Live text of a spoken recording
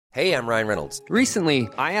Hey, I'm Ryan Reynolds. Recently,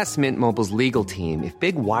 I asked Mint Mobile's legal team if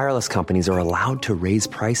big wireless companies are allowed to raise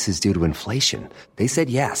prices due to inflation. They said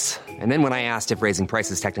yes. And then when I asked if raising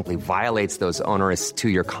prices technically violates those onerous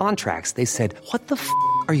two-year contracts, they said, "What the f***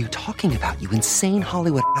 are you talking about, you insane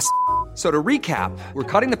Hollywood ass?" So to recap, we're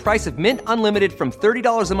cutting the price of Mint Unlimited from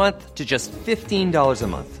 $30 a month to just $15 a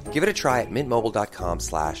month. Give it a try at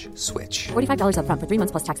mintmobile.com/switch. $45 up front for 3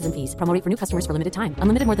 months plus taxes and fees. Promo rate for new customers for limited time.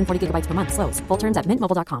 Unlimited more than 40 gigabytes per month. Slows full terms at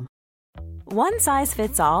mintmobile.com. One size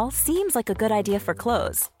fits all seems like a good idea for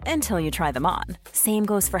clothes until you try them on. Same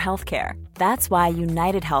goes for healthcare. That's why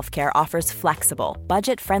United Healthcare offers flexible,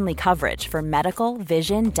 budget-friendly coverage for medical,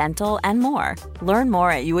 vision, dental, and more. Learn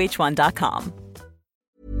more at uh1.com.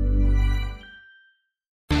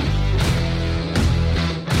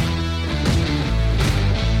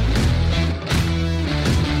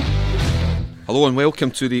 Hello and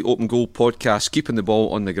welcome to the Open Goal podcast, keeping the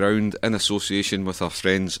ball on the ground in association with our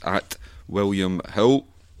friends at William Hill.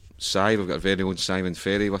 Si, we've got our very own Simon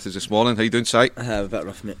Ferry with us this morning. How you doing, Si? I have a bit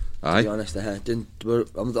rough, mate. Aye. To be honest,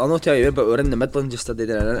 I'll not tell you, but we're in the Midlands yesterday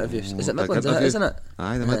doing an interview. Is it Midlands, isn't it?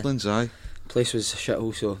 Aye, the Midlands, aye. Place was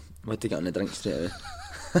shithole, so we had to get on the drink straight away.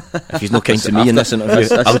 If he's not kind to me in this interview,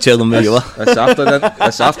 I'll tell them where you are. It's after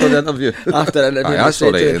the interview. After the interview, Aye, that's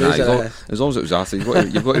alright. As long as it was after,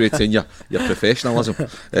 you've got to retain your professionalism.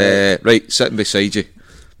 Right, sitting beside you,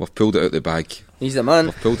 we've pulled it out the bag. He's the man.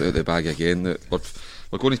 We've pulled it out the bag again.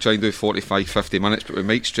 We're going to try and do 45, 50 minutes, but we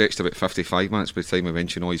might stretch to about 55 minutes by the time we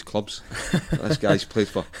mention all his clubs. This guy's played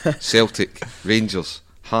for Celtic, Rangers,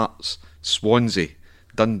 Hearts, Swansea,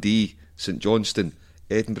 Dundee, St Johnstone,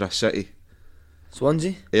 Edinburgh City,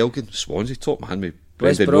 Swansea, Elgin, Swansea, top man with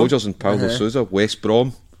West Brendan Brom. Rodgers and Paulo Sousa, West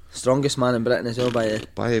Brom. Strongest man in Britain as well, by you.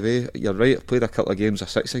 By the way, you're right, I've played a couple of games of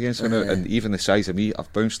six against him now, and even the size of me,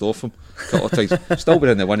 I've bounced off him a couple of times. Still been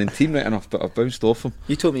in the winning team right enough, but I've bounced off him.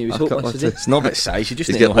 You told me he was hopeless, is he? It's not about size, you just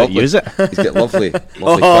He's need to got know how to lovely- use it. He's got lovely quick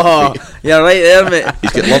feet. You're right there, mate.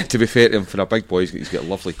 He's got love, to be fair to him, for a big boy, he's got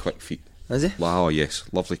lovely quick feet. Is he? Wow, yes,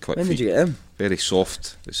 lovely quick When feet. did you get him? Very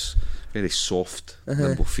soft. It's very soft,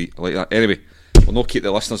 nimble feet. I like that. Anyway, we'll not keep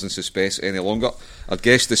the listeners in suspense any longer. Our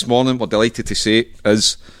guest this morning, we're delighted to say,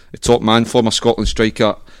 is the top man, former Scotland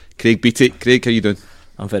striker, Craig Beattie. Craig, how you doing?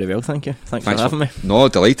 I'm very well, thank you. Thanks for having me. No,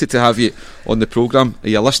 delighted to have you on the programme. Are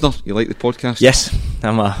you a listener? You like the podcast? Yes,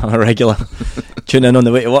 I'm a regular. Tune in on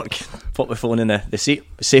the way to work, put my phone in the seat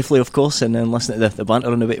safely, of course, and then listen to the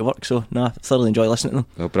banter on the way to work. So, I thoroughly enjoy listening to them.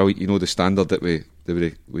 Well, brilliant. You know the standard that we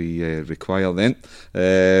require then.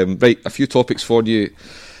 Right, a few topics for you.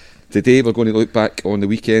 Today we're going to look back on the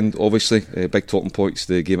weekend, obviously. Big talking points,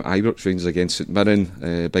 the game at Ibrox, Rangers against St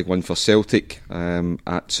Mirren, big win for Celtic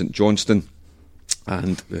at St Johnstone,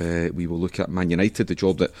 and we will look at Man United, the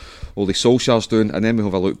job that Ole Solskjaer's doing, and then we'll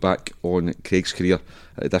have a look back on Craig's career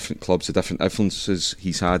at the different clubs, the different influences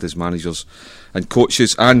he's had as managers and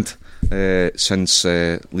coaches, and since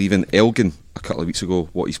leaving Elgin a couple of weeks ago,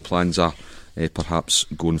 what his plans are perhaps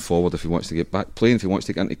going forward, if he wants to get back playing, if he wants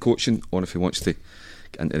to get into coaching, or if he wants to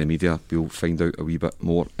into the media. We'll find out a wee bit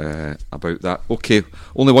more about that. Okay,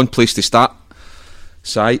 only one place to start.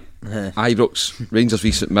 Si, Ibrox, Rangers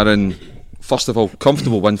v St Mirren. First of all,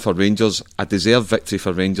 comfortable win for Rangers, a deserved victory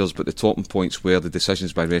for Rangers, but the talking points were the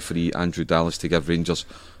decisions by referee Andrew Dallas to give Rangers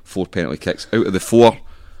 4 penalty kicks. Out of the 4,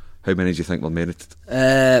 how many do you think were merited?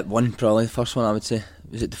 One, probably. The first one, I would say.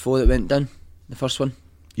 Was it the 4 that went down? The first one?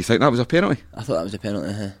 You think that was a penalty? I thought that was a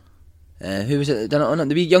penalty, who was it that done it on it?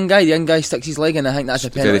 The wee young guy. The young guy sticks his leg in. I think that's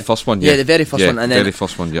a penalty. The very first one, yeah. Yeah, the very first one. And then very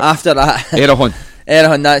first one, yeah. After that,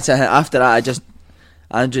 Errahon, that's it. After that,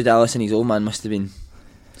 Andrew Dallas and his old man must have been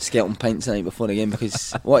skelting pints the night before the game,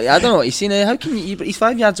 because I don't know what he's seen. How can he's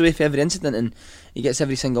 5 yards away from every incident and he gets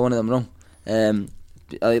every single one of them wrong.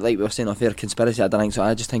 Like we were saying off air, conspiracy, I don't think so.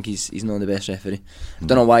 I just think he's not the best referee. I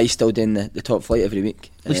don't know why he's still doing the top flight every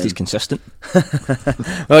week. At least he's consistent.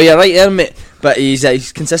 Well, you're right there, mate. But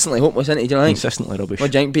he's consistently hopeless, isn't he? Do you know what I think? Consistently rubbish.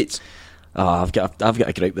 What do you think, Pete? I've got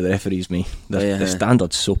a gripe with the referees, me. The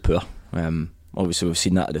standard's so poor. Obviously we've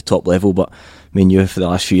seen that at the top level, but me and you for the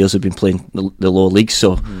last few years have been playing the lower leagues,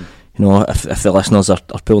 so you know, if the listeners are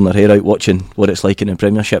pulling their hair out watching what it's like in the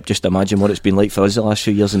Premiership, just imagine what it's been like for us the last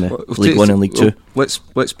few years in the League 1 and League 2. Let's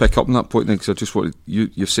pick up on that point then, because I just wanted,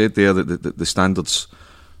 you've said there that the standard's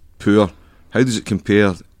poor. How does it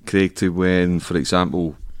compare, Craig, to when, for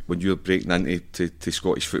example, when you were breaking into to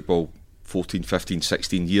Scottish football 14, 15,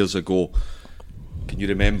 16 years ago? Can you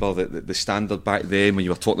remember the standard back then when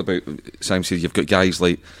you were talking about, Simon said, you've got guys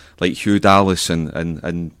like Hugh Dallas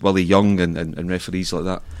and Willie Young and referees like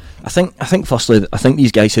that? I think firstly, I think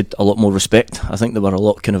these guys had a lot more respect. I think there were a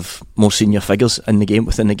lot kind of more senior figures in the game,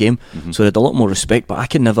 within the game, so they had a lot more respect. But I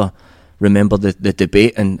can never remember the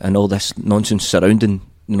debate and all this nonsense surrounding,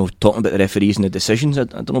 talking about the referees and the decisions. I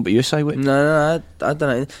don't know about you, Si. No, I don't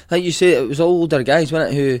know. Like you say, it was all older guys,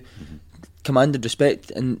 wasn't it, who commanded respect,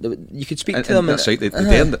 and you could speak to them. That's right. They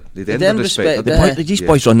earned respect. These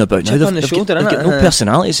boys running about now, on the shoulder, they've got no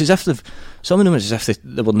personality. It's as if some of them is as if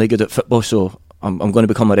they were no good at football, so I'm going to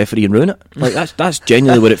become a referee and ruin it. Like that's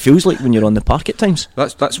genuinely what it feels like when you're on the park at times.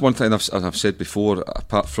 That's one thing I've said before.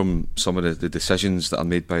 Apart from some of the decisions that are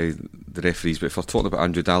made by the referees, but if we're talking about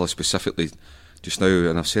Andrew Dallas specifically just now,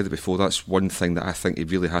 and I've said it before, that's one thing that I think he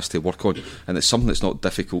really has to work on, and it's something that's not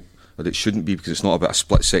difficult. But it shouldn't be, because it's not about a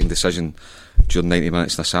split-second decision during 90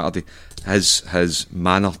 minutes on a Saturday. His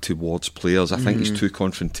manner towards players, I think he's too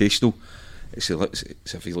confrontational. It's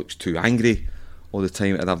as if he looks too angry all the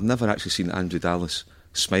time, and I've never actually seen Andrew Dallas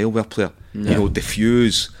smile with a player.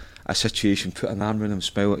 Diffuse a situation, put an arm around him,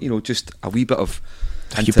 smile. Just a wee bit of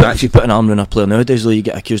interaction. If you put an arm around a player nowadays, though, you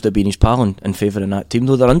get accused of being his pal and favouring that team.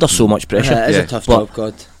 Though they're under so much pressure. It is a tough job,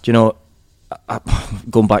 God. Do you know?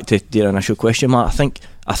 Going back to your initial question, Matt,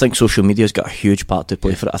 I think social media's got a huge part to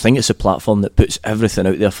play for it. I think it's a platform that puts everything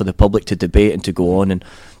out there for the public to debate and to go on, and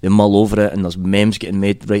they mull over it, and there's memes getting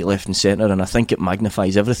made right, left and centre, and I think it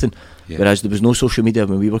magnifies everything. Whereas there was no social media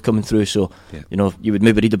when we were coming through, so you would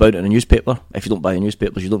maybe read about it in a newspaper. If you don't buy the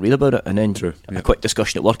newspapers, you don't read about it, and then a quick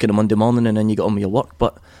discussion at work on a Monday morning, and then you get on with your work.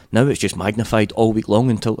 But now it's just magnified all week long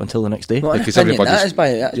until the next day. Well, because everybody's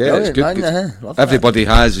it's good. Everybody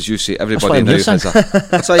has, as you say, everybody now has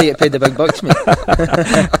That's why you get paid the big bucks, mate.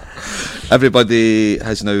 Everybody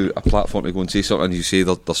has now a platform to go and say something, and you say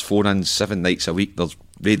there's phone-ins 7 nights a week, there's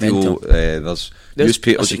radio, there's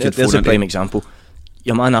newspapers you can phone in. There's a prime example.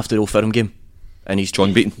 Your man after the Old Firm game, and he's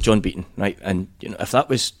John Beaton, right? And if that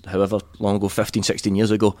was however long ago, 15, 16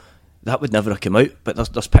 years ago, that would never have come out. But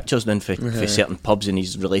there's pictures then for certain pubs, and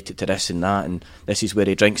he's related to this and that, and this is where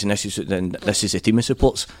he drinks, and this is the team he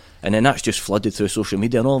supports, and then that's just flooded through social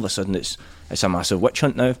media, and all of a sudden it's a massive witch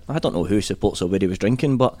hunt now. I don't know who he supports or where he was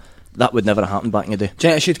drinking, but that would never have happened back in the day. Do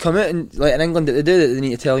you think it should come out, and like in England that they do, that they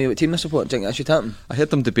need to tell you what team they support? Do you think that should happen? I heard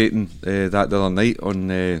them debating that the other night on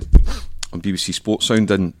BBC Sports Sound,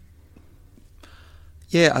 and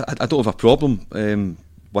I don't have a problem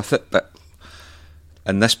with it, but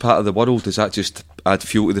in this part of the world, does that just add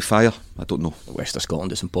fuel to the fire? I don't know. West of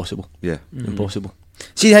Scotland, it's impossible. Impossible.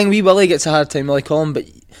 See, the thing, wee Willie gets a hard time, Willie Collum, but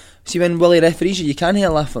see, when Willie referees you can't hear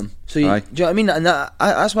laugh him. So do you know what I mean? And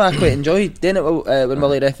that's why I quite enjoy doing it when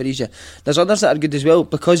Willie referees you. There's others that are good as well,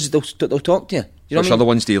 because they'll talk to you. You know Which other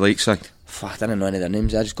ones do you like, Si? I don't know any of their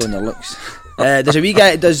names. I just go on their looks. There's a wee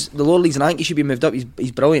guy that does the lower leagues, and I think he should be moved up.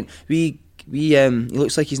 He's brilliant. He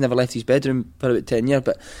looks like he's never left his bedroom for about 10 years,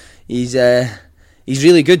 but he's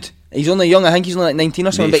really good. He's only young. I think he's only like 19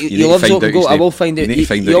 or something. But he loves open goal. I will find out.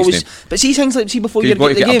 He always. But see things like before you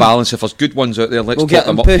want to get a balance. If there's good ones out there, let's get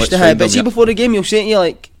them up. Pushed ahead. But see, before the game, he'll say to you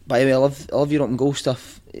like, "By the way, I love your open goal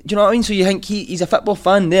stuff." Do you know what I mean? So you think he's a football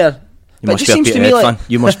fan there. You must be a Peterhead fan.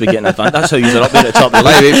 You must be getting a fan. That's how you're up there at the top of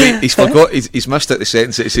the league. He's forgot. He's missed out the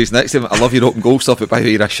sentence that it says next to him. I love your open goal stuff, but by the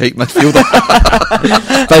way, you're a shite midfielder.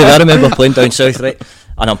 By the way, I remember playing down south, right?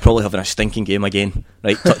 And I'm probably having a stinking game again,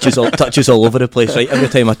 right? Touches all over the place, right? Every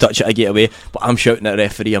time I touch it, I get away. But I'm shouting at the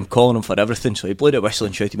referee, I'm calling him for everything. So he blew the whistle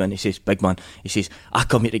and shouted me in. He says, "Big man," he says, "I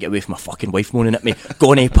come here to get away from my fucking wife moaning at me.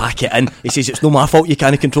 Go on and pack it in." He says, "It's no my fault you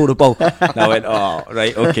can't control the ball." And I went, "Oh,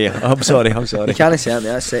 right, okay. I'm sorry." You can't say that, mate.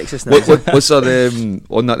 That's sexist now. What's there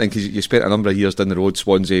on that then? Because you spent a number of years down the road,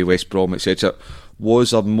 Swansea, West Brom, etc.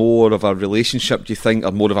 Was there more of a relationship, do you think,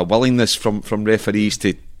 or more of a willingness from referees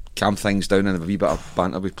to calm things down and have a wee bit of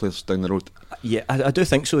banter with players down the road? Yeah, I do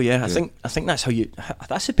think so. Yeah, I think that's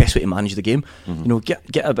that's the best way to manage the game. You know, get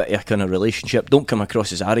a bit of a kind of relationship. Don't come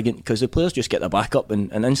across as arrogant, because the players just get their back up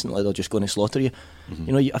and instantly they're just going to slaughter you.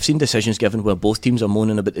 You know, I've seen decisions given where both teams are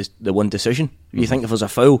moaning about the one decision. You think if there's a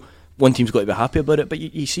foul, one team's got to be happy about it, but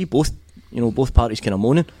you see both parties kind of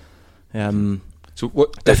moaning. So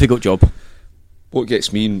what difficult job? What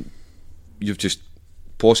gets me, and you've just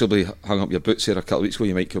possibly hung up your boots there a couple of weeks ago,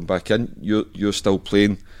 you might come back in, you're still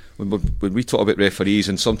playing. When we talk about referees,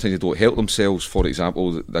 and sometimes they don't help themselves, for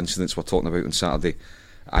example the incidents we're talking about on Saturday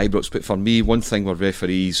at Ibrox, but for me, one thing with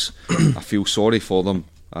referees I feel sorry for them,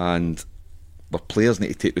 and where players need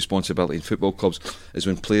to take responsibility in football clubs, is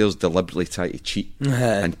when players deliberately try to cheat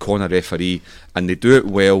and con a referee, and they do it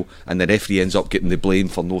well, and the referee ends up getting the blame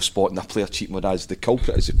for no spotting a player cheating, whereas the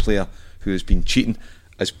culprit is the player who has been cheating.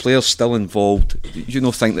 As players still involved,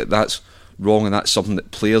 you think that's wrong, and that's something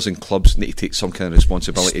that players and clubs need to take some kind of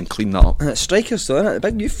responsibility and clean that up. And it's strikers though, isn't it?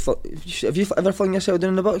 The big have you ever flung yourself down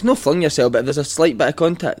in the box? No, flung yourself, but if there's a slight bit of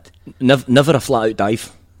contact. Never a flat out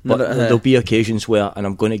dive, but there'll be occasions where, and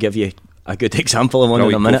I'm going to give you a good example of one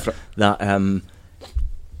in a minute, that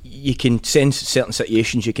you can sense certain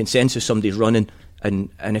situations, you can sense if somebody's running, and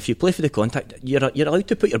if you play for the contact, you're allowed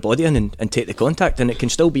to put your body in and take the contact, and it can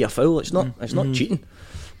still be a foul. It's not cheating.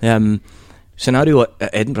 Scenario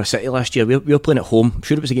at Edinburgh City last year, we were playing at home. I'm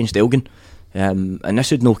sure it was against Elgin, and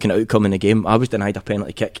this had no kind of outcome in the game. I was denied a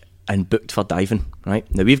penalty kick and booked for diving. Right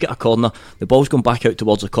now we've got a corner, the ball's gone back out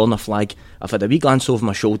towards the corner flag. I've had a wee glance over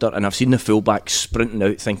my shoulder and I've seen the fullback sprinting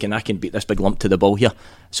out thinking I can beat this big lump to the ball here.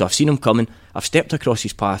 So I've seen him coming, I've stepped across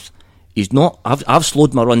his path. He's not, I've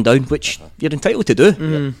slowed my run down, which you're entitled to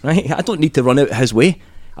do, right? I don't need to run out his way.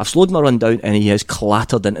 I've slowed my run down and he has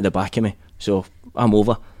clattered into the back of me, so I'm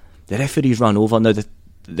over. The referee's run over. Now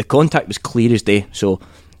the contact was clear as day, so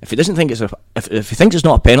if he doesn't think it's if he thinks it's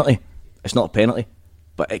not a penalty, it's not a penalty.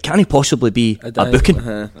 But it can't possibly be a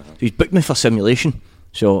booking. He's booked me for simulation,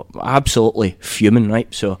 so absolutely fuming,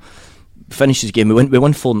 right? So finished his game. We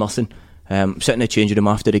won 4-0. Sitting in the changing room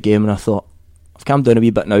after the game, and I thought, I've calmed down a wee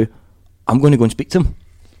bit now. I'm going to go and speak to him.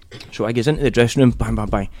 So I get into the dressing room, bang, bang,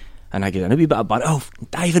 bang, and I get in a wee bit of bad. Oh,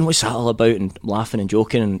 diving, what's that all about? And laughing and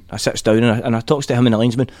joking, and I sits down and I talks to him and the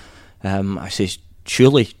linesman. I says,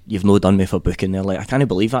 surely you've no done me for booking there. Like, I can't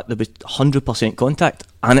believe that. There was 100% contact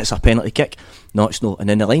and it's a penalty kick. No, it's not. And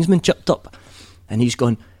then the linesman chipped up and he's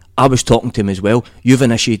gone, I was talking to him as well. You've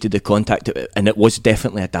initiated the contact and it was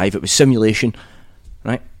definitely a dive. It was simulation,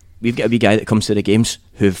 right? We've got a wee guy that comes to the games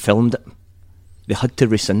who filmed it. They had to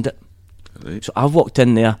rescind it. Right. So I've walked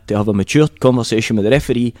in there to have a mature conversation with the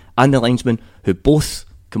referee and the linesman, who both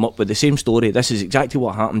come up with the same story. This is exactly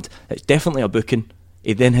what happened. It's definitely a booking.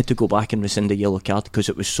 He then had to go back and rescind a yellow card because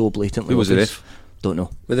it was so blatantly. Who was the ref? Don't know.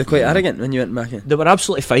 Were they quite arrogant when you went back in? They were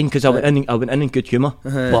absolutely fine because I went in good humour.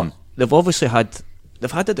 But they've obviously had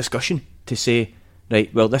a discussion to say,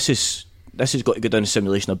 right, well, this has got to go down to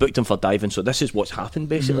simulation. I booked him for diving, so this is what's happened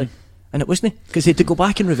basically. And it wasn't, because they had to go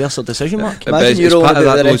back and reverse their decision, Mark. Imagine it's you're part of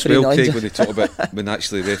that the though as well, referee Craig, when they talk about when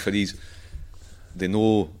actually referees, they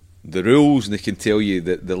know the rules and they can tell you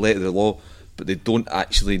the letter of the law, but they don't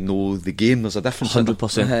actually know the game. There's a difference.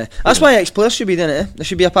 100%. That's why ex-players should be doing it. There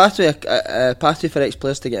should be a pathway for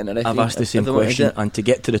ex-players to get in a referee. I've asked the same question, and to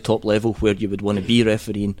get to the top level where you would want to be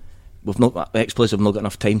refereeing, ex-players have not got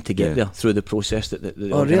enough time to get there through the process that they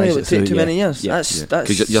really? It would take too many years? Yeah. That's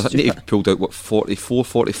because you need to pulled out, what, 44,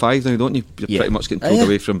 45 now, don't you? You're pretty much getting pulled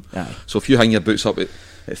away from. So if you hang your boots up at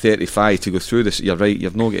 35 to go through this, you're right,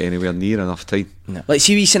 you've not got anywhere near enough time. No. Like,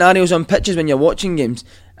 see wee scenarios on pitches when you're watching games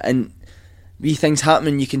and wee things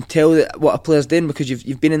happening, you can tell that what a player's doing because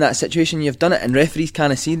you've been in that situation, you've done it, and referees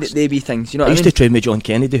kind of see that they be things. You know what I used mean? to train with John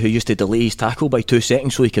Kennedy, who used to delay his tackle by 2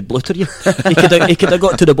 seconds so he could blutter you. he could have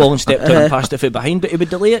got to the ball and stepped out and passed it from behind, but he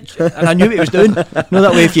would delay it, and I knew what he was doing. No,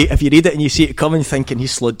 that way if you read it and you see it coming, thinking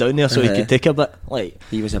he's slowed down there so he could take a bit. Like,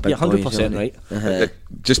 he was a big 100% right.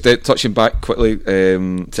 Just touching back quickly to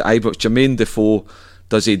Ibrox, Jermaine Defoe,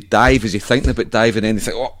 does he dive? Is he thinking about diving in? He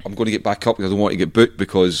think, oh, I'm going to get back up because I don't want to get booked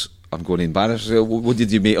because I'm going to embarrass myself. What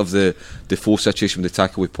did you make of the Defoe situation with the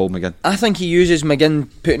tackle with Paul McGinn? I think he uses McGinn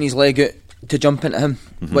putting his leg out to jump into him,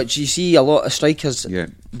 which you see a lot of strikers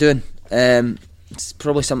doing. It's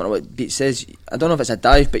probably something what Beat says. I don't know if it's a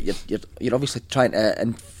dive, but you're obviously trying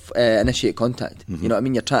to initiate contact. You know what I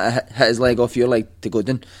mean? You're trying to hit his leg off your leg to go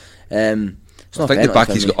down. I think the back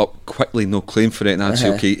he's got up quickly, no claim for it, and that's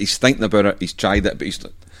okay. He's thinking about it, he's tried it, but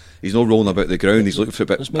he's not rolling about the ground. He's looking for it,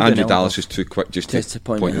 but Andrew Dallas is too quick just to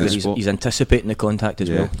point at the spot. He's anticipating the contact as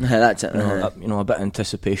well. That's it. A bit of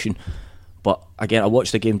anticipation. But again, I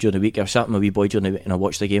watched the game during the week. I sat with my wee boy during the week and I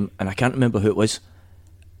watched the game, and I can't remember who it was,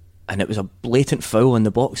 and it was a blatant foul in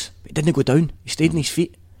the box. But he didn't go down. He stayed on his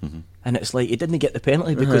feet. And it's like he didn't get the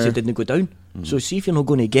penalty because he didn't go down. So see if you're not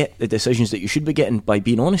going to get the decisions that you should be getting by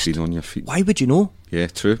being honest. Being on your feet. Why would you know? Yeah,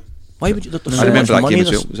 true. Why would you? I remember that game as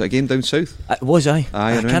well. Was it a game down south? It was, I the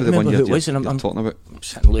can't remember one who it was, and I'm talking about.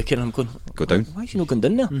 Sitting looking and I'm going, go down. Why is he not going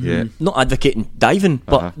down there? Yeah. Not advocating diving,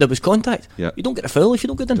 but there was contact. Yeah. You don't get a foul if you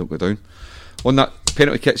don't go down. Don't go down. On that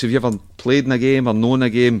penalty kicks, have you ever played in a game or known a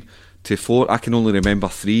game to 4? I can only remember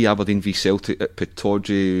 3. Aberdeen v Celtic at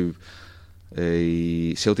Pittodrie.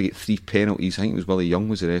 Celtic get 3 penalties. I think it was Willie Young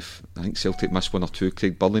was the ref. I think Celtic missed 1 or 2.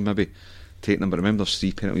 Craig Burley maybe taking them, but I remember there's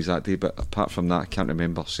 3 penalties that day. But apart from that, I can't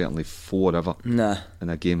remember certainly 4 ever in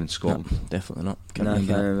a game in Scotland. No, definitely not. Can't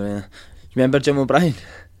remember. Remember Jim O'Brien?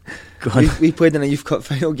 We played in a Youth Cup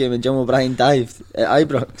final game and Jim O'Brien dived at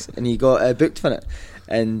Ibrox and he got booked for it.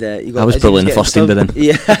 And he I was probably in the first team by then.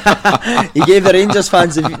 Yeah, he gave the Rangers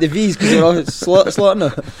fans the V's because they were all slaughtering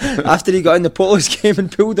him. After he got in the Polos game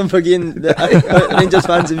and pulled them for giving the Rangers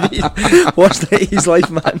fans the V's. Worst night of his life,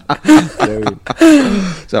 man.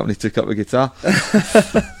 Is that when he took up the guitar?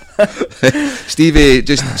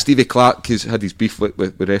 Stevie Clarke has had his beef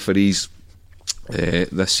with referees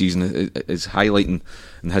this season. Is highlighting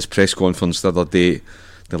in his press conference the other day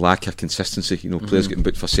the lack of consistency. Players getting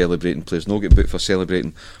booked for celebrating, players not getting booked for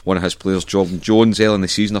celebrating. One of his players, Jordan Jones, early in the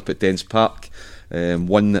season up at Dens Park,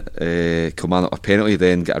 won Kilmarnock a penalty,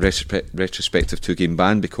 then got a retrospective 2-game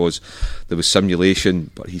ban because there was simulation,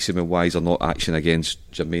 but he said wise or not action against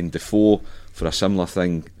Jermaine Defoe for a similar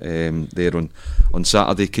thing there on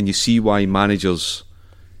Saturday. Can you see why managers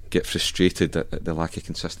get frustrated at the lack of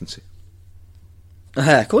consistency?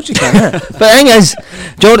 Of course you can. But the thing is,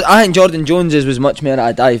 I think Jordan Jones's was much more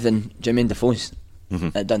at a dive than Jermaine Defoe's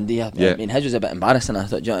at Dundee. I mean, his was a bit embarrassing, I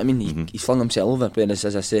thought. Do you know what I mean? He flung himself over, whereas,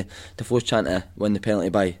 as I say, Defoe's trying to win the penalty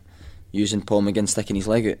by using Paul McGinn sticking his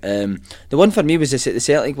leg out. The one for me was the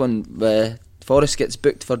Celtic one where Forrest gets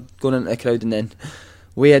booked for going into the crowd, and then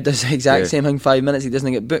Wade does the exact same thing 5 minutes, he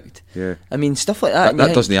doesn't get booked. I mean, stuff like that.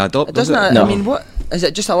 That doesn't add up, it doesn't add, no. I mean, what is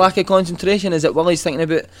it? Just a lack of concentration? Is it Willie's thinking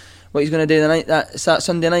about what he's going to do that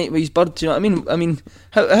Sunday night with his bird? Do you know what I mean?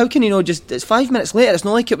 How can you know? Just it's 5 minutes later. It's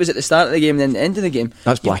not like it was at the start of the game and then the end of the game.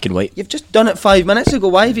 That's black and white. You've just done it 5 minutes ago.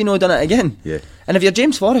 Why have you not done it again? Yeah. And if you're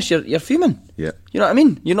James Forrest, you're fuming. Yeah. You know what I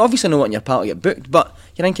mean? You obviously know wanting your pal to get booked, but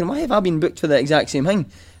you're thinking, why have I been booked for the exact same thing?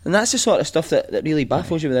 And that's the sort of stuff that really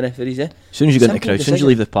baffles you with the referees. As soon as you get in the crowd, as soon as you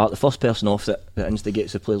leave the park, the first person off that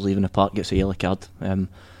instigates the players leaving the park gets a yellow card.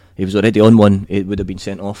 He was already on one. It would have been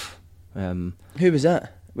sent off. Who was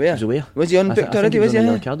that? Where? He was aware. Was he unbooked already? Was he? On a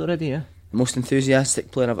yellow card already? Yeah. The most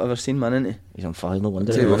enthusiastic player I've ever seen, man, isn't he? He's on fire. No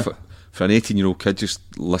wonder. For an 18-year-old kid, just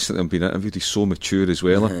listening to him being interviewed, he's so mature as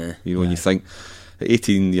well. And you think at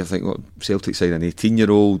 18, you think, Celtic side an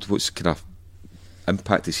 18-year-old, what's kind of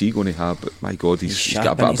impact is he going to have? But my God, he's got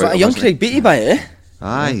a bit. He's like a young Craig Beattie by it, eh?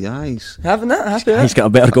 Aye. Having that, happy He's got a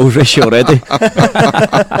better goals ratio already.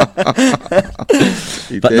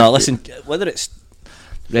 But no, listen, whether it's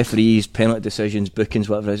referees, penalty decisions, bookings,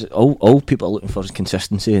 whatever it is, all people are looking for is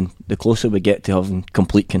consistency, and the closer we get to having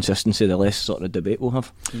complete consistency, the less sort of debate we'll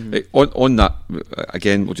have. On that,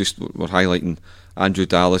 again, we're highlighting Andrew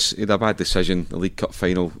Dallas. He had a bad decision, the League Cup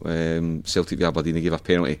final, Celtic v Aberdeen. He gave a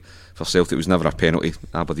penalty for Celtic. It was never a penalty.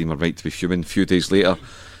 Aberdeen were right to be fuming. A few days later,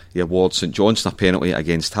 he awards St Johnstone a penalty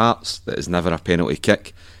against Hearts that is never a penalty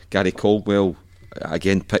kick. Gary Caldwell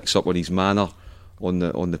again picks up on his manner on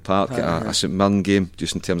the park at a St Mirren game,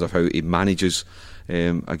 just in terms of how he manages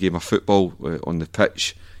a game of football on the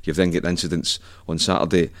pitch. You've then got incidents on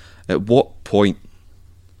Saturday. At what point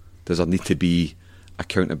does there need to be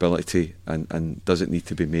accountability, and does it need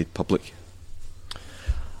to be made public?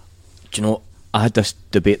 Do you know, I had this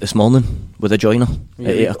debate this morning with a joiner at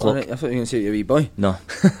 8 o'clock. I thought you were going to say you're a wee boy. No,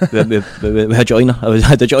 we had a joiner. I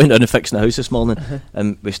had a joiner in fixing the house this morning,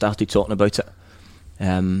 and we started talking about it.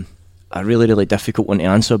 A really, really difficult one to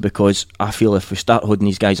answer, because I feel if we start holding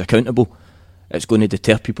these guys accountable, it's going to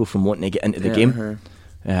deter people from wanting to get into the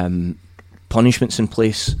game. Punishments in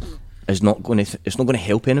place is not going to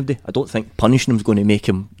help anybody. I don't think punishing them is going to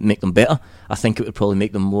make them better. I think it would probably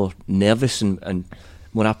make them more nervous and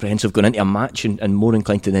more apprehensive going into a match, and more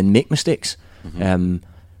inclined to then make mistakes. Putting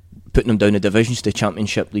them down the divisions to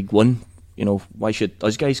Championship, League One, why should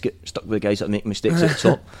us guys get stuck with the guys that make mistakes at the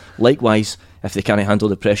top? Likewise, if they can't handle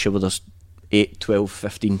the pressure with us 8, 12,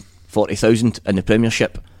 15, 40,000 in the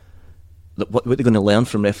Premiership, what are they going to learn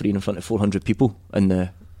from refereeing in front of 400 people in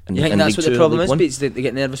the You think that's what the problem is, Beats? They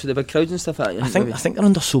get nervous with the big crowds and stuff like that? I think they're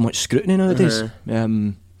under so much scrutiny nowadays,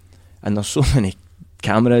 and there's so many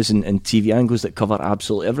cameras and TV angles that cover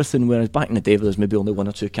absolutely everything, whereas back in the day there's maybe only 1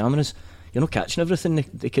 or 2 cameras. You're not catching everything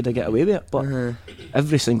they could get away with it, but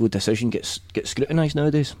every single decision gets scrutinised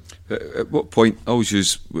nowadays. At what point, I always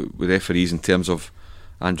use with referees in terms of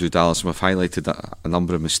Andrew Dallas, and we've highlighted a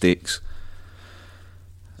number of mistakes.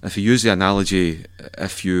 If you use the analogy,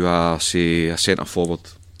 if you are, say, a centre forward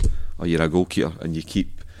or you're a goalkeeper and you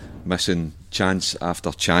keep missing chance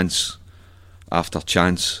after chance after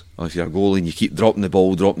chance, or if you're a goalie and you keep dropping the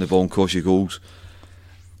ball and cost you goals,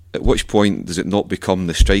 at which point does it not become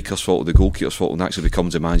the striker's fault or the goalkeeper's fault, and actually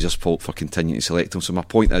becomes the manager's fault for continuing to select them? So my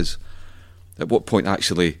point is, at what point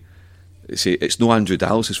actually say it's no Andrew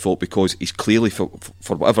Dallas's fault, because he's clearly, for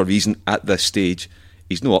whatever reason at this stage,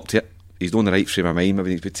 he's not up to it. He's not in the right frame of mind.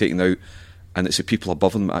 Maybe he's been taken out, and it's the people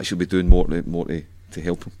above him that actually be doing more to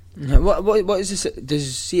help him. What is this?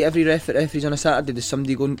 Does see every referee's on a Saturday? Does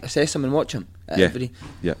somebody go and assess them and watch them? Yeah,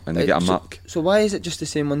 and they get a mark. So why is it just the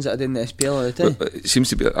same ones that are doing the SPL all the time? But it seems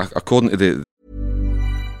to be, according to the...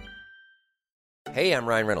 Hey, I'm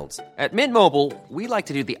Ryan Reynolds. At Mint Mobile, we like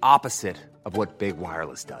to do the opposite of what Big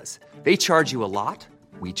Wireless does. They charge you a lot,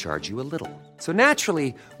 we charge you a little. So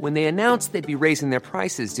naturally, when they announced they'd be raising their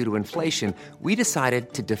prices due to inflation, we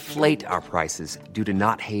decided to deflate our prices due to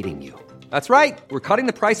not hating you. That's right. We're cutting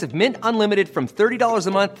the price of Mint Unlimited from $30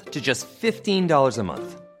 a month to just $15 a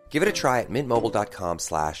month. Give it a try at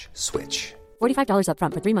mintmobile.com/switch. $45 up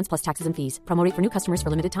front for 3 months plus taxes and fees. Promo rate for new customers for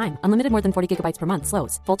limited time. Unlimited more than 40 gigabytes per month.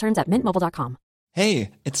 Slows full terms at mintmobile.com.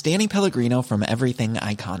 Hey, it's Danny Pellegrino from Everything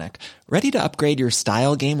Iconic. Ready to upgrade your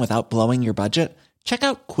style game without blowing your budget? Check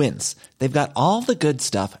out Quince. They've got all the good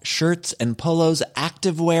stuff, shirts and polos,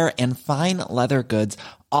 activewear, and fine leather goods,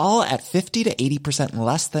 all at 50 to 80%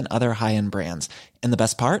 less than other high-end brands. And the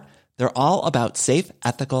best part? They're all about safe,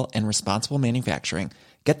 ethical, and responsible manufacturing.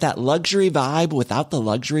 Get that luxury vibe without the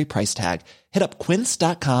luxury price tag. Hit up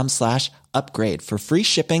quince.com/upgrade for free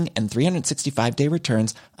shipping and 365-day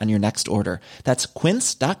returns on your next order. That's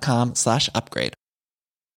quince.com/upgrade.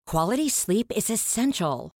 Quality sleep is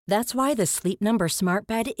essential. That's why the Sleep Number Smart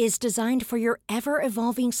Bed is designed for your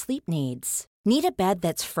ever-evolving sleep needs. Need a bed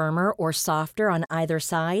that's firmer or softer on either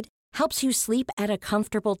side? Helps you sleep at a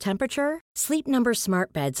comfortable temperature? Sleep Number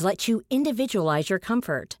Smart Beds let you individualize your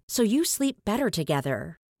comfort, so you sleep better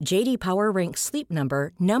together. J.D. Power ranks Sleep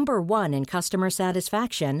Number #1 in customer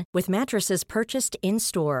satisfaction with mattresses purchased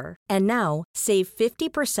in-store. And now, save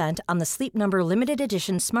 50% on the Sleep Number Limited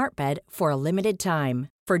Edition Smart Bed for a limited time.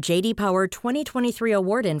 For J.D. Power 2023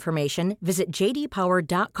 award information, visit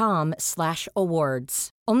jdpower.com/awards.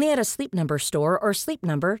 Only at a Sleep Number store or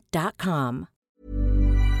sleepnumber.com.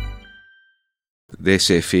 The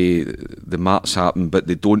SFA, the marks happen, but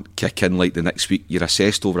they don't kick in like the next week. You're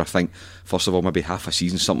assessed over, I think, first of all, maybe half a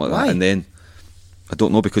season, something like that. And then, I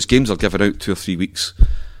don't know, because games are given out 2 or 3 weeks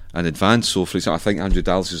in advance. So, for example, I think Andrew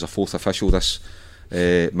Dallas is a 4th official this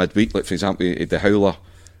midweek. Like, for example, the Howler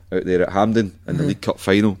out there at Hampden in the League Cup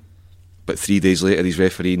final. But 3 days later, he's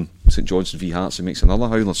refereeing St Johnstone v Hearts and makes another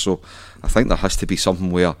Howler. So, I think there has to be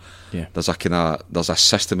something where there's a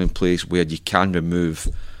system in place where you can remove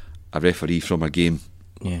a referee from a game.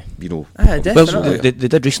 Yeah, you know. Well, they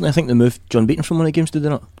did recently. I think they moved John Beaton from one of the games, did they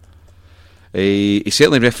not? He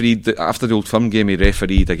certainly refereed after the Old Firm game. He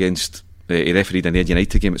refereed against. He refereed an Ayr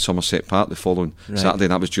United game at Somerset Park the following Saturday,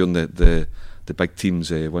 and that was during the big teams'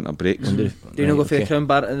 winter breaks. Do you not go for the Crown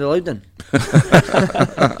Bar in the Loudon?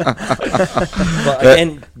 But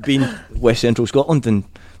again, being West Central Scotland and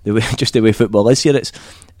just the way football is here, it's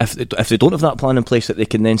if they don't have that plan in place that they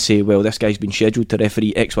can then say, well, this guy's been scheduled to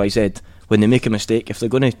referee XYZ. When they make a mistake, if they're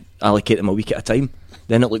going to allocate them a week at a time,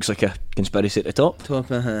 then it looks like a conspiracy at the top.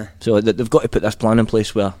 So they've got to put this plan in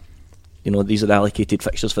place where, you know, these are the allocated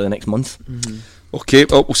fixtures for the next month. Okay,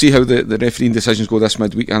 well, we'll see how the refereeing decisions go this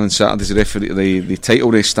midweek, and on Saturdays the title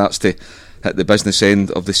race starts to hit the business end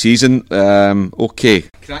of the season. Okay,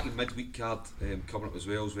 cracking midweek card coming up as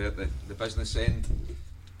well, as we're at the business end.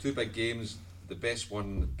 2 big games. The best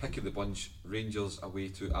one, pick of the bunch, Rangers away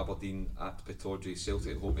to Aberdeen at Pittodrie,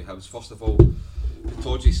 Celtic at home to Hibs. First of all,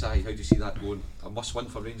 Pittodrie, Si, how do you see that going? A must win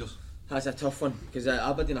for Rangers? That's a tough one, because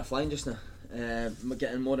Aberdeen are flying just now. I'm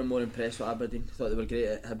getting more and more impressed with Aberdeen. Thought they were great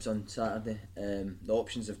at Hibs on Saturday. The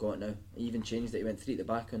options they've got now, he even changed that he went 3 at the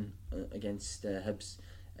back on against Hibs.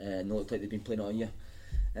 And it looked like they've been playing all year.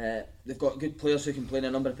 They've got good players who can play in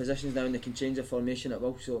a number of positions now, and they can change their formation at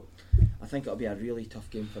will. So I think it'll be a really tough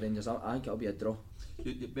game for Rangers. I think it'll be a draw.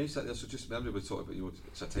 You mentioned that there, so just remember we talked about, you know,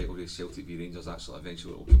 it's a title race, Celtic v Rangers. That's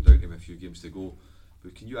eventually it'll come down to a few games to go.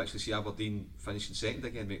 But can you actually see Aberdeen finishing second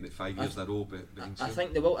again, making it 5 years in a row? I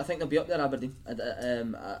think they will. I think they'll be up there, Aberdeen.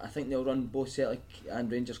 I think they'll run both Celtic and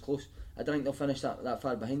Rangers close. I don't think they'll finish that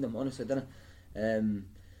far behind them. Honestly, I don't.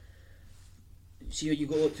 See, you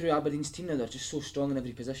go through Aberdeen's team now, they're just so strong in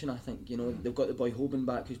every position. I think, you know, they've got the boy Hoban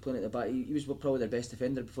back who's playing at the back. He was probably their best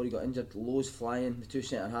defender before he got injured. Lowe's flying, the 2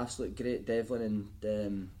 centre halves look great, Devlin and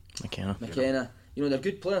McKenna. You know, they're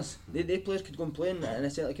good players. They players could go and play in a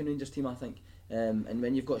Celtic and Rangers team, I think. And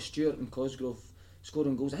when you've got Stewart and Cosgrove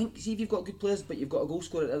scoring goals, I think, see, if you've got good players but you've got a goal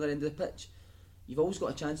scorer at the other end of the pitch, you've always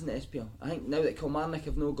got a chance in the SPL. I think now that Kilmarnock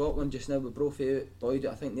have not got one just now with Brophy out, Boyd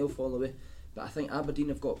out, I think they'll fall away. But I think Aberdeen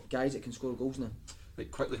have got guys that can score goals now.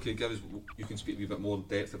 Right, quickly, could you give us, you can speak a wee bit more in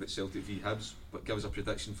depth about Celtic v Hibs, but give us a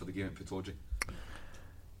prediction for the game at Pittodrie.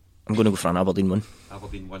 I'm going to go for an Aberdeen win.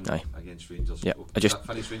 Aberdeen win against Rangers. Yeah, Does that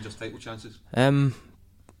finish Rangers' title chances?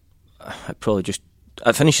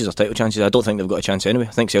 It finishes their title chances. I don't think they've got a chance anyway.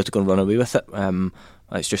 I think Celtic are going to run away with it.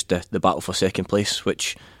 It's just the battle for second place,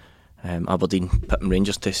 which Aberdeen pitting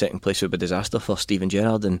Rangers to second place would be a disaster for Steven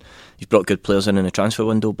Gerrard, and he's brought good players in the transfer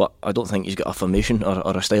window, but I don't think he's got a formation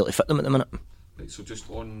or a style to fit them at the minute. Right, so just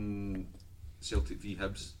on Celtic v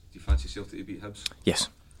Hibs, do you fancy Celtic to beat Hibs? Yes.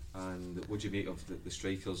 And what do you make of the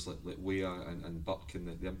strikers like Weah and Burke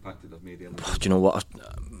and the impact that they've made early? Do you know what?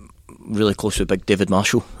 I'm really close with big David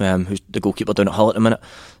Marshall, who's the goalkeeper down at Hull at the minute,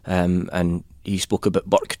 and he spoke about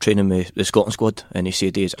Burke training with the Scotland squad, and he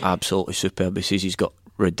said he is absolutely superb. He says he's got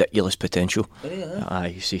ridiculous potential.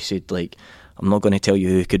 He said, like, I'm not going to tell you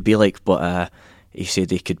who he could be like, but he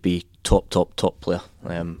said he could be top player.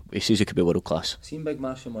 He says he could be world class. Seen Big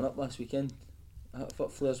Marshall went up last weekend. I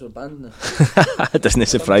thought flares were banned now. It doesn't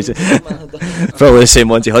surprise me. Probably the same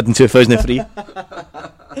ones he had in 2003.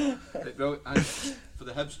 Right, brilliant. And for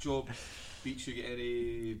the Hibs job, Beach, you get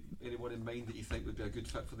anyone in mind that you think would be a good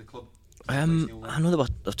fit for the club? I know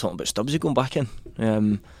they're talking about Stubbsy going back in.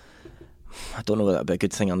 I don't know whether that'd be a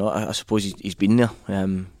good thing or not. I suppose he's been there,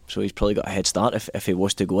 so he's probably got a head start if he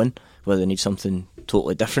was to go in. Whether they need something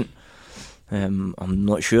totally different, I'm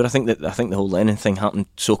not sure. I think the whole Lennon thing happened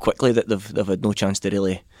so quickly that they've had no chance to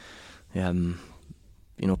really,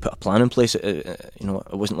 put a plan in place.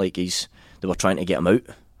 It wasn't like they were trying to get him out.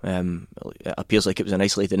 It appears like it was an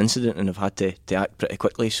isolated incident, and they've had to act pretty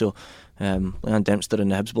quickly. So, Leanne Dempster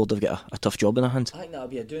and the Hibs board have got a tough job in their hands. I think that'll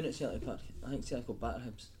be a doing at Celtic Park. I think Celtic will batter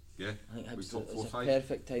Hibs. Yeah, I think Hibs it's a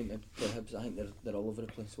perfect time for Hibs. I think they're all over the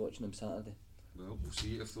place watching them Saturday. Well, we'll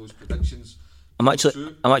see if those predictions. I'm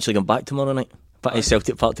actually going back tomorrow night. Back to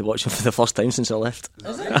Celtic Park to watch them for the first time since I left.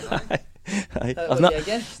 Is it? Aye.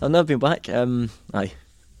 I've never been back. Aye.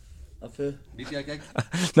 Of who? Media gig?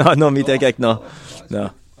 No, media gig. No,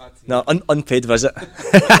 unpaid visit.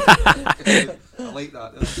 I like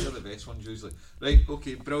that. They're the best ones usually. Right,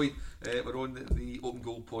 okay, brilliant. We're on the Open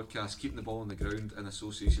Goal podcast, keeping the ball on the ground in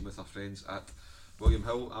association with our friends at William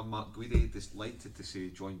Hill. I'm Mark Guidi, delighted to say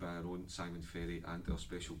joined by our own Simon Ferry, and our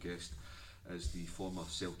special guest is the former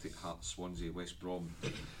Celtic, Hearts, Swansea, West Brom,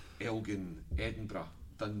 Elgin, Edinburgh,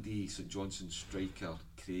 Dundee, St Johnstone striker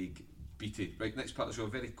Craig Beattie. Right, next part of the show,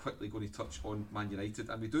 very quickly going to touch on Man United,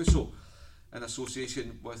 and we do so in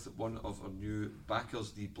association with one of our new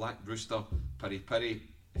backers, the Black Rooster, Piri Piri.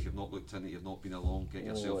 If you've not looked in it, you've not been along, get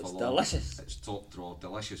yourself it's along. Delicious. It's top drawer,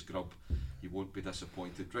 delicious grub. You won't be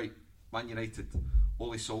disappointed. Right, Man United,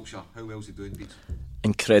 Ole Solskjaer, how well's he doing, Beats?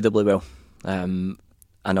 Incredibly well.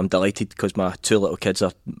 And I'm delighted because my two little kids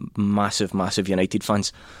are massive United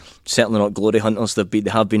fans. Certainly not glory hunters. They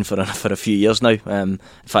have been for a few years now. In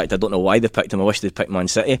fact, I don't know why they picked him. I wish they'd picked Man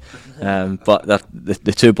City. But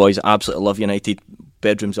the two boys absolutely love United.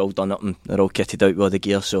 Bedroom's all done up and they're all kitted out with all the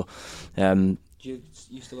gear. So, do you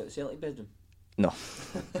used to like the Celtic bedroom? No.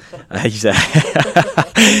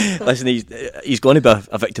 Listen, he's going to be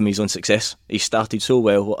a victim of his own success. He started so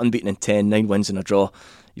well, unbeaten in 10, 9 wins and a draw.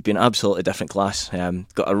 He's been absolutely different class.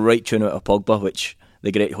 Got a right tune out of Pogba, which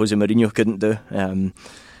the great Jose Mourinho couldn't do.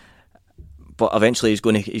 But eventually he's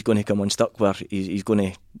going to come unstuck where he's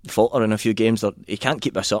going to falter in a few games. He can't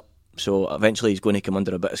keep this up, so eventually he's going to come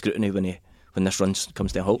under a bit of scrutiny when this run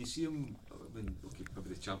comes to a halt. Do you see him maybe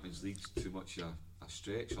the Champions League's too much a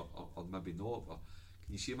stretch, or maybe not, but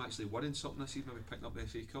can you see him actually winning something this season, maybe picking up the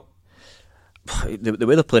FA Cup? The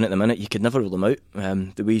way they're playing at the minute, you could never rule them out.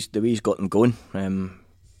 The way he's got them going.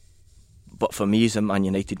 But for me as a Man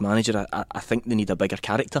United manager, I think they need a bigger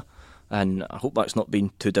character, and I hope that's not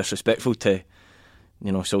being too disrespectful to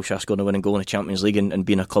Solskjaer scoring a winning goal in the Champions League and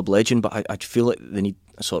being a club legend, but I feel like they need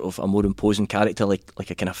a sort of a more imposing character, like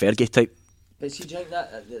a kind of Fergie type. But see, do you think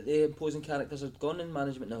that the imposing characters have gone in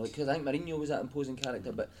management now? Because I think Mourinho was that imposing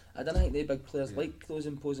character, but I don't think the big players like those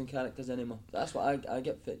imposing characters anymore. That's what I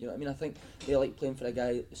get fit. You know what I mean? I think they like playing for a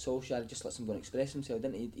guy. Solskjaer just lets him go and express himself,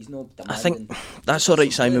 didn't he? He's no demanding. I think that's all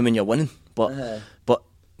right, Simon, when you're winning, but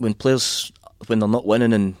when they're not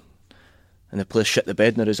winning and the players shit the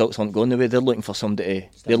bed and the results aren't going the way, they're looking for somebody.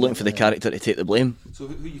 They're looking for the character to take the blame. So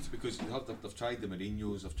who you, because they've tried the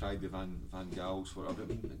Mourinhos, they've tried the Van Gaals, whatever. I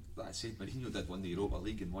mean, like I said, Mourinho did win the Europa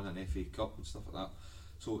League and won an FA Cup and stuff like that.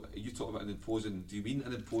 So you talk about an imposing. Do you mean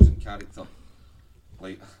an imposing character,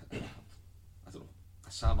 like I don't know,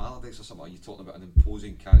 a Sam Allardyce or something? Are you talking about an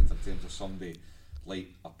imposing character in terms of somebody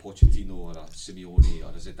like a Pochettino or a Simeone or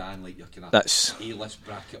a Zidane, like your kind of A-list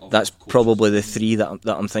bracket of that's coaches? Probably the three that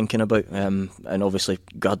I'm thinking about, and obviously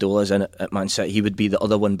Guardiola's in it at Man City. He would be the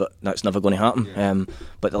other one, but that's never going to happen. Yeah.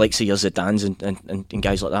 But the likes of your Zidanes and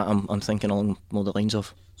guys like that, I'm thinking along more the lines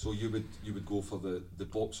of. So you would go for the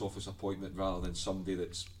box office appointment rather than somebody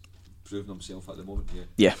that's proven himself at the moment.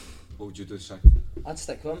 Yeah. What would you do, Si? I'd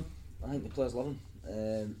stick with him. I think the players love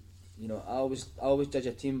him. you know, I always judge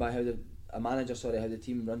a team by how how the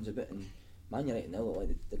team runs a bit, and Man United now look like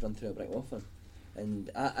they'd run through a brick wall for him. And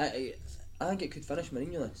I think it could finish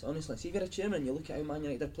Mourinho this, honestly. See if you're a chairman and you look at how Man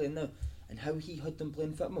United are playing now and how he had them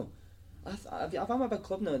playing football. If I'm a big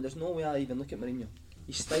club now, there's no way I even look at Mourinho.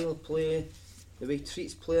 His style of play, the way he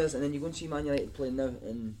treats players, and then you go and see Man United playing now.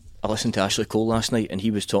 And I listened to Ashley Cole last night, and he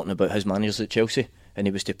was talking about his managers at Chelsea, and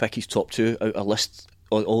he was to pick his top 2 out of a list,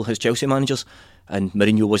 all his Chelsea managers, and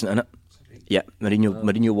Mourinho wasn't in it. Yeah,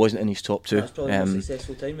 Mourinho wasn't in his top 2. That's probably the most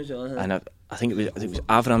successful time as well, isn't it? And I think it was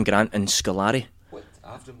Avram Grant and Scolari. What,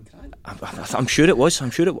 Avram Grant? I'm sure it was.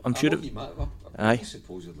 I'm sure it. Aye.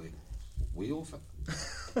 Supposedly way off it.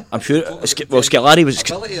 I'm sure. Scolari was.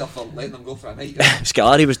 Letting them go for a night.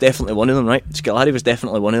 Scolari was definitely one of them, right? Scolari was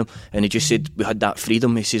definitely one of them, and he just said we had that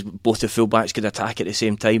freedom. He says both the fullbacks could attack at the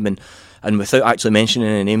same time, and without actually mentioning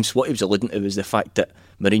any names, what he was alluding to was the fact that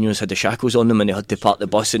Mourinho's had the shackles on them and they had to park the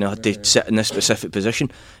bus and they had to sit in this specific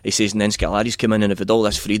position. He says, and then Scolari's come in and have had all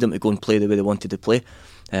this freedom to go and play the way they wanted to play,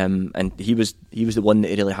 and he was the one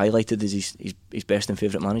that he really highlighted as his best and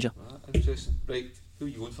favourite manager. Interesting, right? Who are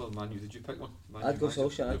you going for, Man U? Did you pick one? I'd go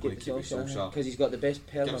Solskjaer. I'd keep Solskjaer because he's got the best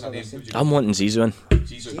pair I've ever seen. I'm wanting Zizou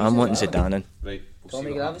in. I'm wanting Zidane in. Right.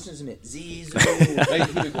 Tommy Gravison's mate. Zizou. Right,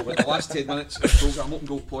 here we go. With the last 10 minutes of the programme, Open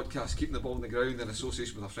Goal Podcast, keeping the ball on the ground in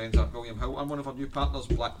association with our friends at William Hill. I'm one of our new partners,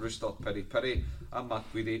 Black Rooster, Piri Piri. I'm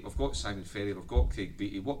Mark Guidi. We've got Simon Ferry. We've got Craig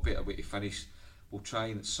Beattie. What better way to finish? We'll try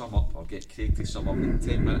and sum up, or get Craig to sum up in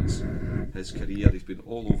 10 minutes his career. He's been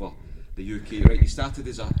all over the UK. Right, he started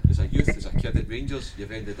as a youth, as a kid at Rangers.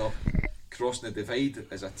 You've ended up crossing the divide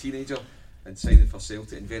as a teenager and signing for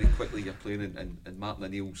Celtic, and very quickly you're playing in Martin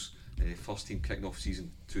O'Neill's first team kicking off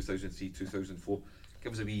season 2003-2004.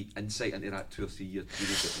 Give us a wee insight into that 2 or 3 year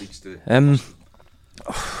period that leads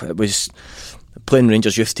to it was playing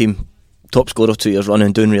Rangers youth team, top scorer 2 years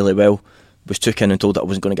running, doing really well. Was took in and told that I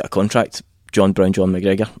wasn't going to get a contract. John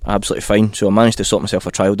McGregor, absolutely fine. So I managed to sort myself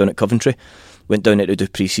a trial down at Coventry. Went down there to do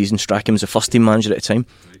pre-season. Strachan was the first team manager at the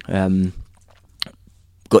time.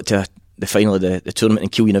 Got to the final of the tournament in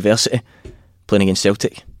Keele University, playing against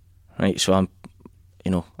Celtic. Right, so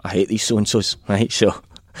I hate these so-and-sos. Right, so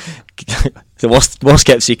the worst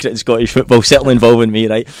kept secret in Scottish football, certainly involving me.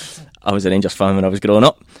 Right, I was a Rangers fan when I was growing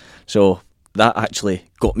up, so that actually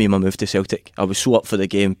got me my move to Celtic. I was so up for the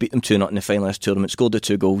game, beat them 2-0 in the final of this tournament, scored the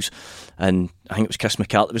 2 goals, and I think it was Chris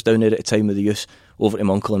McCarthy was down there at the time with the youth, over to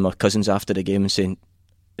my uncle and my cousins after the game and saying,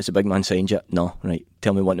 "Is the big man signed yet?" "No." "Right,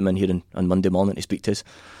 tell me, want him in here on Monday morning to speak to us."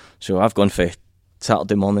 So I've gone for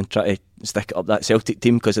Saturday morning, try to stick it up that Celtic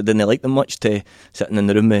team because I didn't like them much, to sitting in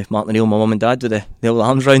the room with Martin O'Neill, my mum and dad, with the old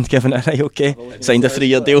arms round, giving it, "Right, okay, signed a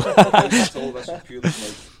 3-year deal."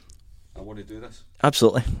 I want to do this.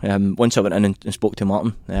 Absolutely. Once I went in and spoke to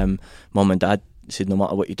Martin, mum and dad said, "No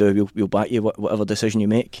matter what you do, we'll back you, whatever decision you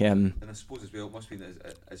make." And I suppose as well, it must be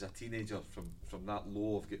as a teenager, from that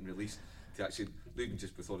low of getting released to actually, even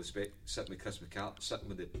just with all respect, sitting with Chris McCarthy, sitting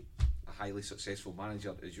with a highly successful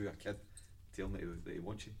manager as you, a kid, telling that he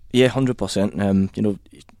wants you. Yeah, 100%.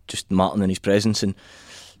 Just Martin and his presence, and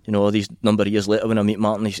all these number of years later when I meet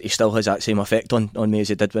Martin, he still has that same effect on me as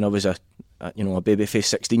he did when I was a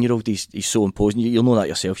baby-faced 16-year-old. He's so imposing. You'll know that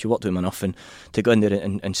yourself. You worked with him enough, and to go in there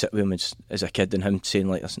and sit with him as a kid, and him saying,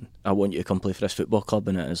 like, "Listen, I want you to come play for this football club,"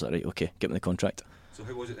 and it is like, "Right, okay, get me the contract." So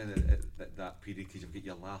how was it then at that period? Because you've got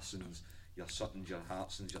your Larsons, your Suttons, your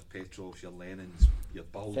Hartsons, your Petrovs, your Lennons, your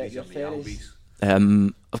Baldies, your Mialbys.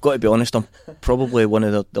 I've got to be honest, I'm probably one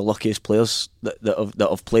of the luckiest players that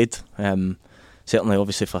I've played. Certainly,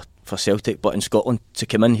 obviously for Celtic, but in Scotland, to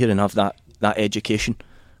come in here and have that education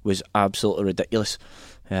was absolutely ridiculous,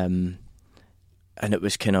 and it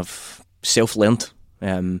was kind of self-learned.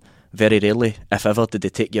 Very rarely, if ever, did they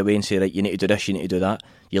take you away and say, "Right, you need to do this, you need to do that."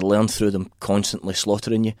 You learn through them constantly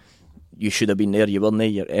slaughtering you. You should have been there, you weren't there.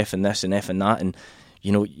 You're effing this and effing that, and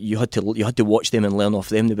you had to watch them and learn off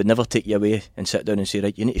them. They would never take you away and sit down and say,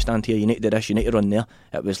 "Right, you need to stand here, you need to do this, you need to run there."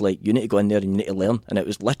 It was like, you need to go in there and you need to learn, and it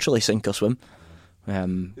was literally sink or swim.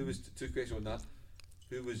 Who was, 2 questions on that,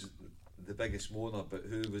 who was the biggest moaner, but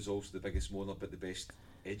who was also the biggest moaner but the best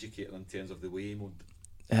educator in terms of the way he moaned?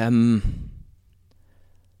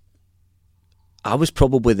 I was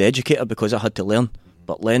probably the educator because I had to learn,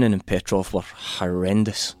 but Lennon and Petrov were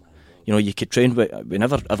horrendous. You could train, we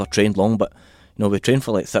never ever trained long, but we trained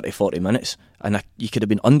for like 30-40 minutes, and you could have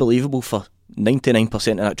been unbelievable for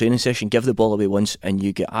 99% of that training session, give the ball away once and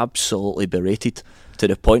you get absolutely berated to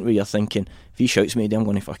the point where you're thinking, if he shouts me, I'm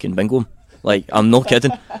going to fucking bingo him. Like, I'm not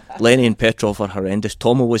kidding. Lenny and Petrov are horrendous.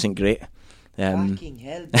 Tomo wasn't great. Fucking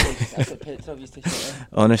hell, boys. That's what Petrov used to say.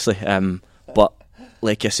 Honestly, but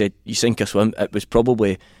like I said, you sink or swim. It was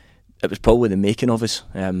probably was probably the making of us.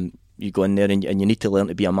 You go in there and you need to learn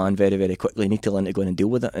to be a man very, very quickly. You need to learn to go in and deal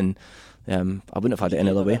with it, and I wouldn't have had it any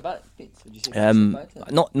other way.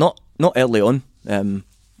 Not early on.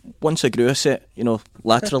 Once I grew a set,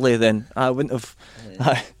 laterally, then I wouldn't have.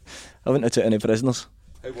 I wouldn't have took any prisoners.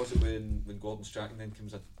 How was it when Gordon Strachan then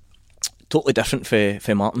comes in? Totally different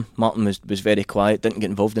for Martin. Martin was very quiet, didn't get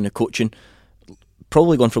involved in the coaching.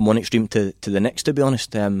 Probably gone from one extreme to the next, to be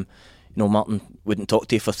honest. Martin wouldn't talk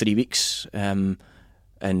to you for 3 weeks,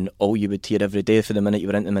 and all you would hear every day for the minute you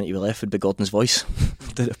were in, the minute you were left, would be Gordon's voice,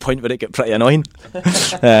 to the point where it got pretty annoying.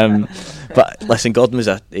 But listen, Gordon was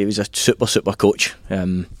a super coach,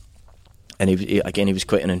 and he was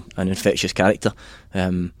quite an infectious character,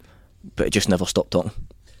 but it just never stopped talking.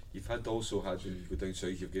 You've also had, when you go down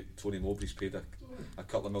south, you've got Tony Mowbray's paid a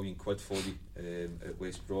couple of £1 million for you at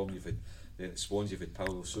West Brom. You've had then at Swans, you've had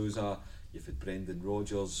Paulo Sousa, you've had Brendan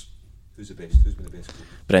Rodgers. Who's the best? Who's been the best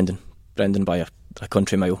coach? Brendan by a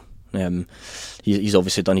country mile. He's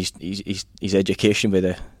obviously done his education with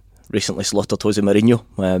the recently slaughtered Jose Mourinho.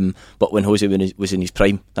 But when Jose was in his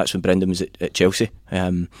prime, that's when Brendan was at Chelsea,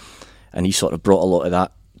 and he sort of brought a lot of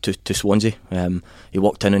that to Swansea. He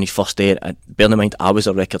walked in on his first day, and bearing in mind I was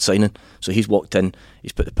a record signing, so he's walked in,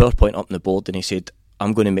 he's put the PowerPoint up on the board, and he said,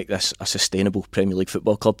 "I'm going to make this a sustainable Premier League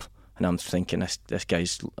football club." And I'm thinking, this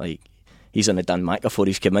guy's like, he's on the Dan Mac before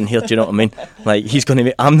he's come in here. Do you know what I mean? Like, he's going to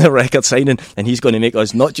make, I'm the record signing, and he's going to make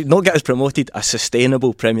us not get us promoted, a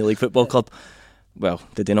sustainable Premier League football club. Well,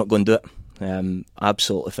 did they not go and do it?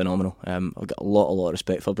 Absolutely phenomenal. I've got a lot of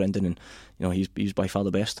respect for Brendan, and he's by far the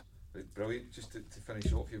best. Brilliant. Just to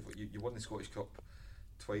finish off, you won the Scottish Cup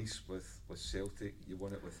twice with Celtic. You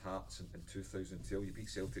won it with Hearts in 2012. You beat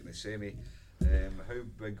Celtic in the semi. How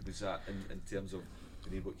big was that in terms of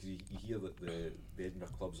being able? Because you hear that the Edinburgh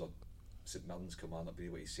clubs are St Mirren's command up, being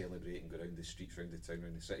able to celebrate and go around the streets, around the town,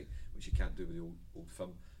 around the city, which you can't do with the old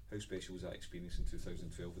firm. How special was that experience in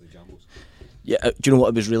 2012 with the Jambos? Yeah, do you know what?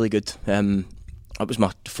 It was really good. It was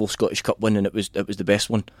my 4th Scottish Cup win, and it was the best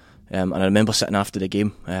one. And I remember sitting after the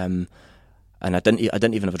game, and I didn't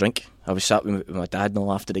even have a drink. I was sat with my dad and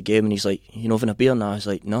all after the game, and he's like, "You having a beer?" And I was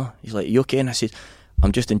like, "No." He's like, "Are you okay?" And I said,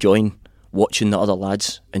 "I'm just enjoying watching the other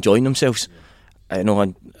lads enjoying themselves."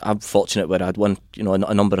 I'm fortunate where I'd won,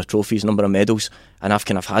 a number of trophies, a number of medals, and I've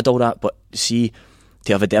kind of had all that. But see,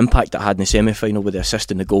 to have the impact that I had in the semi-final with the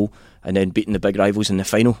assist in the goal, and then beating the big rivals in the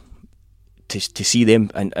final, to see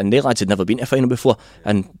them, and their lads had never been to a final before,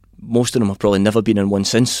 and most of them have probably never been in one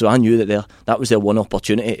since. So I knew that was their one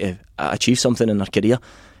opportunity to achieve something in their career,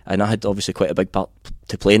 and I had obviously quite a big part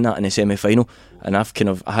to play in that in the semi-final. And I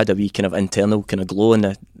had a wee kind of internal kind of glow in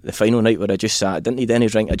the final night where I just sat. I didn't need any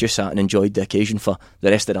drink. I just sat and enjoyed the occasion for the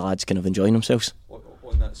rest of the lads kind of enjoying themselves.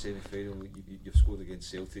 On that semi-final, you've scored against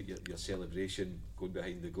Celtic. Your celebration going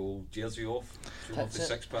behind the goal, jersey off, showing off the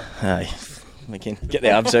six-pack. Aye, we can get the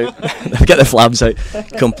abs out, get the flabs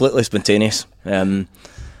out. Completely spontaneous.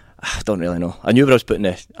 I don't really know. I knew where I was putting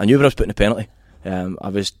the penalty. I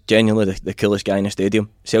was genuinely the coolest guy in the stadium.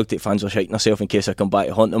 Celtic fans were shiting themselves in case I come back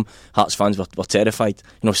to haunt them. Hearts fans were terrified.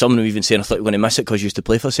 Some of them even saying I thought you were going to miss it because you used to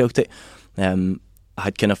play for Celtic. I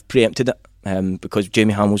had kind of preempted it because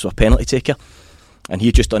Jamie Hamill's a penalty taker, and he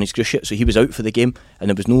had just done his cruciate, so he was out for the game, and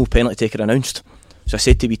there was no penalty taker announced. So I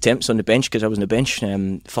said to Temps on the bench, because I was on the bench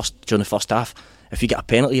during the first half, "If you get a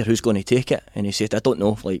penalty here, who's going to take it?" And he said, "I don't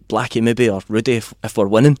know, like Blackie maybe, or Rudy if we're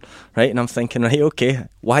winning," right? And I'm thinking, right, okay,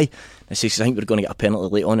 why? I says, "I think we're going to get a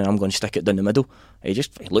penalty late on, and I'm going to stick it down the middle." He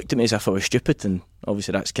looked at me as if I was stupid, and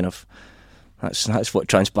obviously that's what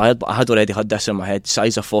transpired. But I had already had this in my head.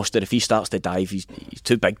 Sizer Foster, if he starts to dive, he's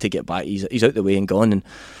too big to get back. He's out the way and gone.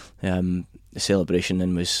 And the celebration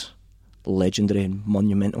then was legendary and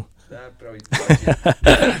monumental. Brilliant.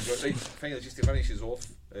 Right, finally, just to finish us off,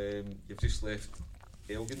 you've just left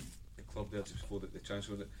Elgin, the club there just before the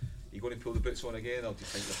transfer. Are you going to pull the boots on again, or do you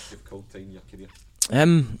think you've called time in your career?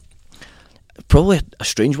 Probably a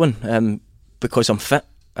strange one, because I'm fit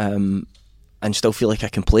and still feel like I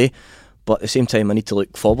can play, but at the same time I need to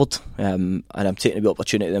look forward, and I'm taking the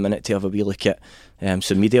opportunity at the minute to have a wee look at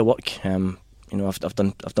some media work. I've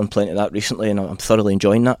done plenty of that recently, and I'm thoroughly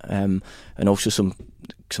enjoying that, and also some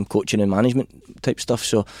coaching and management type stuff.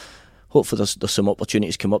 So hopefully there's some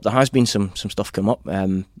opportunities come up. There has been some stuff come up,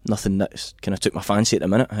 nothing that's kind of took my fancy at the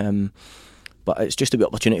minute, but it's just a bit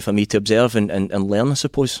opportunity for me to observe and learn, I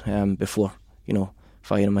suppose, before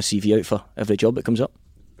firing my CV out for every job that comes up.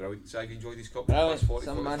 Brilliant. Zach, enjoyed this cup for the past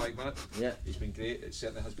 45 minutes. Yeah. It's been great. It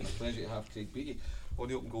certainly has been a pleasure to have Craig Beattie on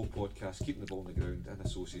the Open Goal podcast, keeping the ball on the ground in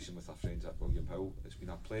association with our friends at William Hill. It's been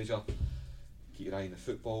a pleasure. keep your eye on the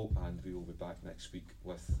football, and we will be back next week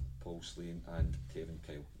with Paul Slane and Kevin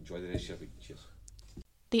Kyle. Enjoy the rest of your week. Cheers.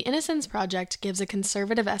 The Innocence Project gives a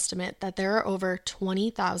conservative estimate that there are over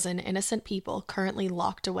 20,000 innocent people currently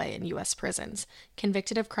locked away in U.S. prisons,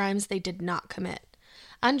 convicted of crimes they did not commit.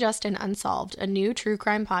 Unjust and Unsolved, a new true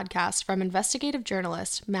crime podcast from investigative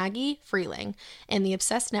journalist Maggie Freeling and the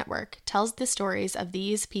Obsessed Network, tells the stories of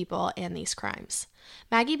these people and these crimes.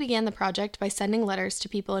 Maggie began the project by sending letters to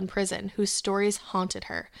people in prison whose stories haunted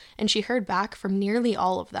her, and she heard back from nearly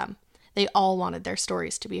all of them. They all wanted their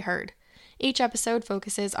stories to be heard. Each episode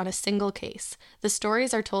focuses on a single case. The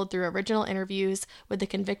stories are told through original interviews with the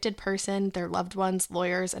convicted person, their loved ones,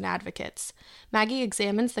 lawyers, and advocates. Maggie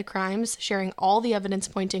examines the crimes, sharing all the evidence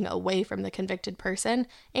pointing away from the convicted person,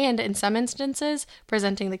 and, in some instances,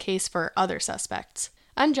 presenting the case for other suspects.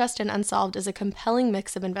 Unjust and Unsolved is a compelling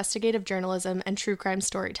mix of investigative journalism and true crime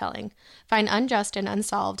storytelling. Find Unjust and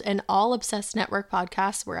Unsolved and all Obsessed Network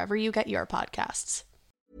podcasts wherever you get your podcasts.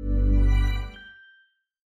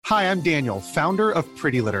 Hi, I'm Daniel, founder of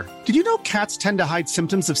Pretty Litter. Did you know cats tend to hide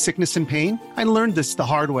symptoms of sickness and pain? I learned this the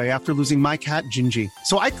hard way after losing my cat, Gingy.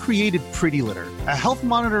 So I created Pretty Litter, a health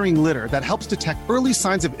monitoring litter that helps detect early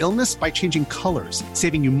signs of illness by changing colors,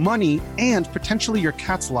 saving you money and potentially your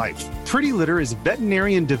cat's life. Pretty Litter is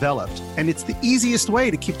veterinarian developed, and it's the easiest way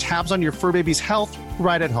to keep tabs on your fur baby's health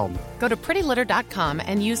right at home. Go to prettylitter.com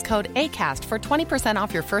and use code ACAST for 20%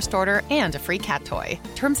 off your first order and a free cat toy.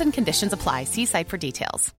 Terms and conditions apply. See site for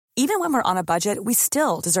details. Even when we're on a budget, we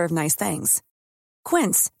still deserve nice things.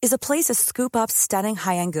 Quince is a place to scoop up stunning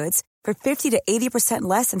high-end goods for 50 to 80%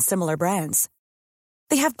 less than similar brands.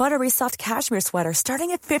 They have buttery soft cashmere sweaters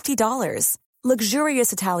starting at $50,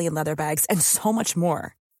 luxurious Italian leather bags, and so much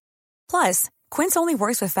more. Plus, Quince only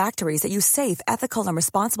works with factories that use safe, ethical, and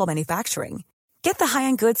responsible manufacturing. Get the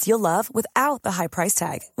high-end goods you'll love without the high price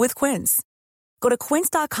tag with Quince. Go to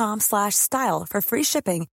quince.com/style for free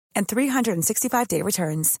shipping and 365-day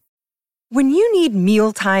returns. When you need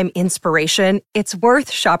mealtime inspiration, it's worth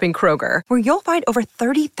shopping Kroger, where you'll find over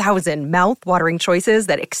 30,000 mouth-watering choices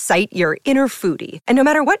that excite your inner foodie. And no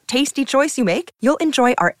matter what tasty choice you make, you'll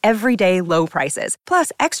enjoy our everyday low prices,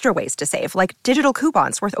 plus extra ways to save, like digital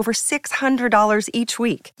coupons worth over $600 each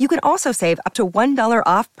week. You can also save up to $1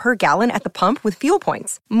 off per gallon at the pump with fuel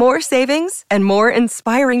points. More savings and more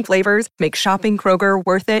inspiring flavors make shopping Kroger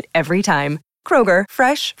worth it every time. Kroger,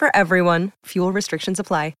 fresh for everyone. Fuel restrictions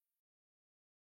apply.